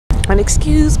And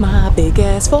excuse my big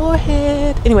ass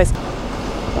forehead. Anyways.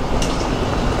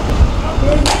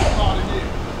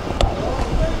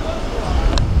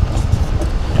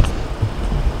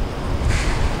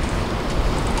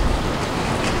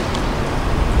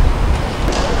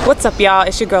 What's up, y'all?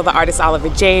 It's your girl, the artist Oliver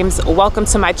James. Welcome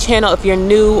to my channel. If you're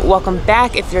new, welcome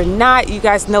back. If you're not, you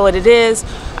guys know what it is.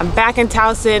 I'm back in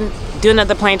Towson doing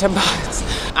another planter box.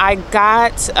 I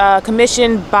got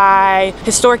commissioned by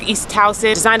Historic East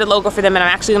Towson, designed a logo for them, and I'm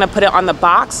actually gonna put it on the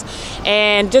box.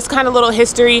 And just kind of little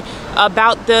history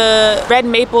about the Red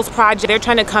Maples project. They're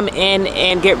trying to come in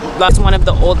and get one of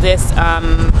the oldest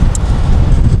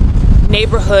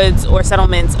neighborhoods or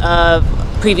settlements of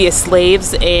previous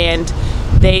slaves, and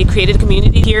they created a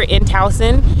community here in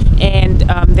Towson, and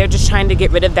they're just trying to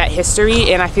get rid of that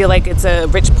history. And I feel like it's a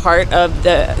rich part of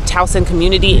the Towson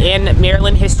community and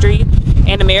Maryland history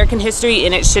and American history,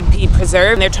 and it should be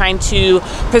preserved. They're trying to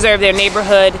preserve their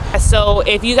neighborhood. So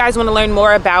if you guys want to learn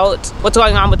more about what's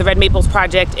going on with the Red Maples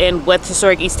project and with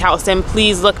Historic East Towson,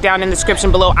 please look down in the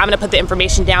description below. I'm going to put the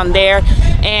information down there.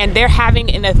 And they're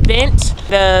having an event,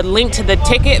 the link to the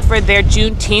ticket for their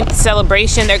Juneteeth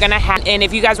celebration they're going to have. And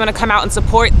if you guys want to come out and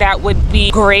support, that would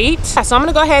be great. So I'm going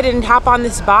to go ahead and hop on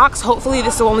this box. Hopefully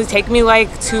this will only take me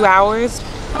like 2 hours.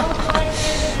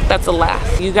 That's a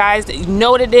laugh. You guys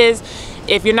know what it is.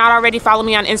 If you're not already, follow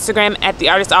me on Instagram at the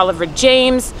artist Oliver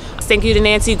James. Thank you to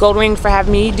Nancy Goldring for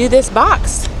having me do this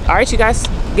box. All right, you guys,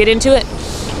 get into it.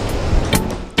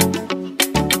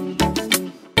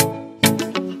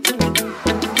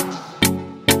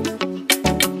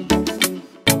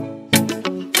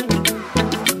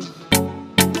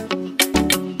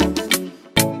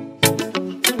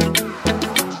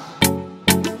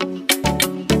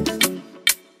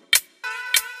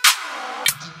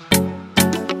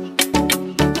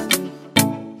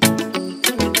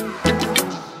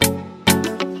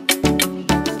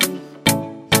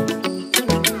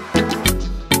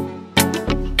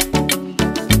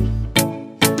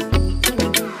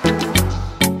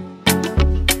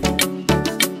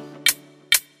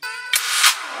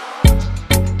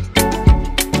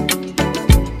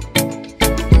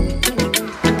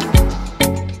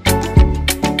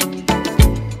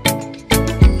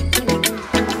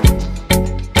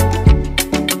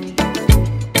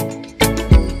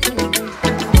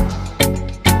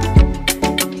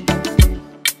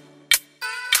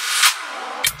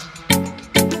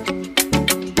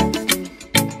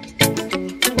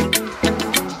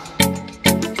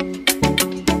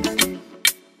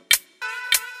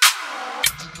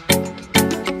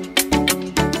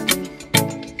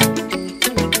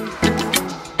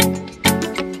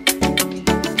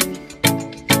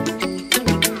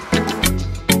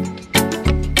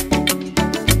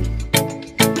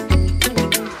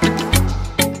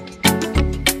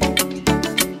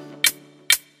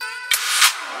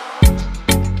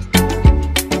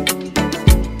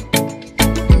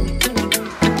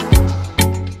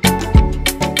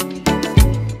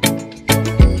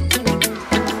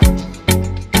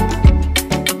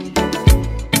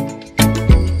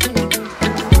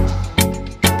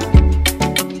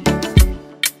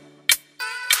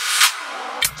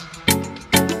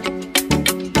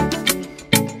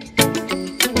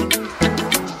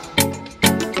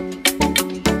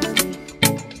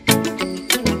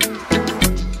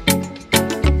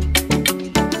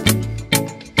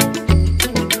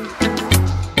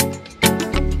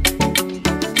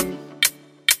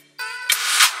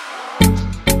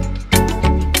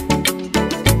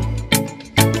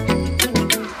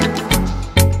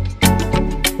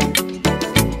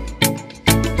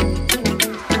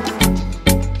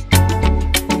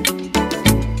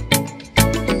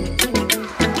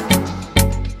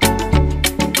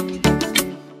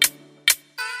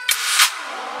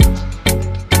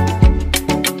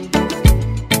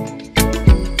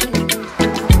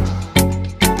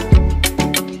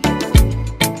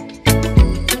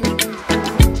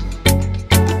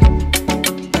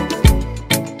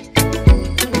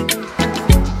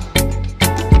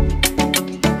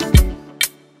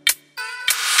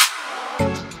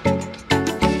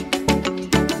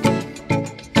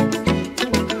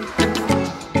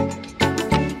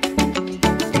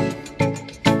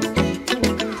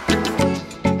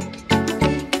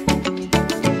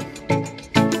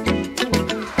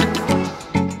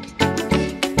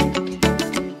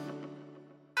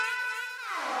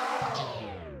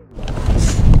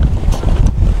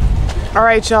 All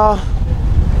right, y'all.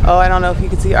 Oh, I don't know if you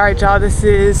can see. All right, y'all, this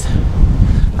is,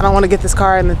 I don't want to get this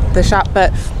car in the shop,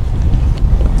 but,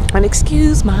 and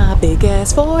excuse my big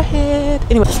ass forehead.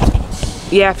 Anyway,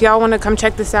 yeah, if y'all want to come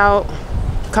check this out,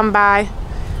 come by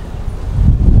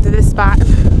to this spot.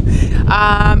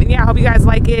 Yeah, I hope you guys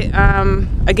like it.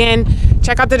 Again,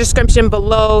 check out the description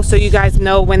below so you guys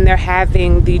know when they're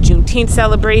having the Juneteenth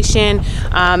celebration,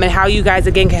 and how you guys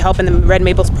again can help in the Red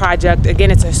Maples project.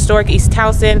 Again, it's Historic East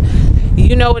Towson.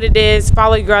 You know what it is.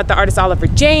 Follow your girl, the artist Oliver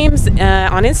James,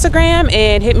 on Instagram,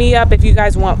 and hit me up if you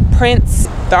guys want prints.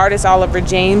 The artist Oliver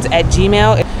James at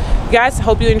Gmail. You guys,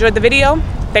 hope you enjoyed the video.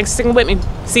 Thanks for sticking with me.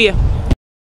 See ya.